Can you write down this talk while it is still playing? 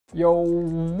Yo,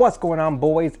 what's going on,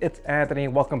 boys? It's Anthony.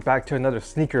 Welcome back to another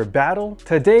sneaker battle.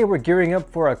 Today we're gearing up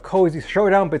for a cozy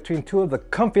showdown between two of the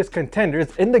comfiest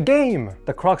contenders in the game.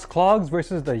 The Crocs clogs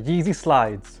versus the Yeezy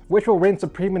Slides. Which will reign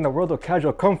supreme in the world of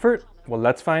casual comfort? Well,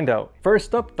 let's find out.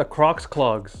 First up, the Crocs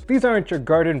clogs. These aren't your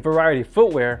garden variety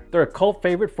footwear. They're a cult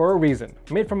favorite for a reason.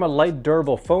 Made from a light,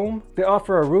 durable foam, they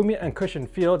offer a roomy and cushioned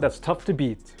feel that's tough to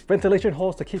beat. Ventilation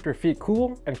holes to keep your feet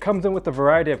cool, and comes in with a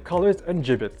variety of colors and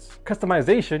gibbets.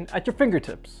 Customization at your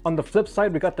fingertips. On the flip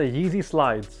side, we got the Yeezy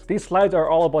Slides. These slides are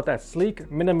all about that sleek,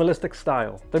 minimalistic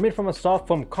style. They're made from a soft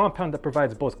foam compound that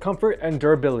provides both comfort and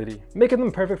durability, making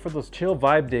them perfect for those chill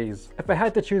vibe days. If I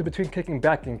had to choose between kicking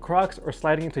back in Crocs or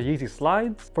sliding into Yeezy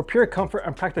Slides, for pure comfort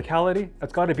and practicality,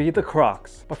 it's gotta be the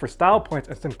Crocs. But for style points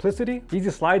and simplicity,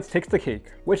 Yeezy Slides takes the cake.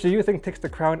 Which do you think takes the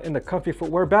crown in the comfy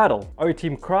footwear battle? Are you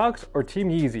team Crocs or team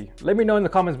Yeezy? Let me know in the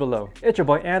comments below. It's your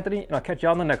boy Anthony, and I'll catch you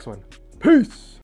on the next one. Peace!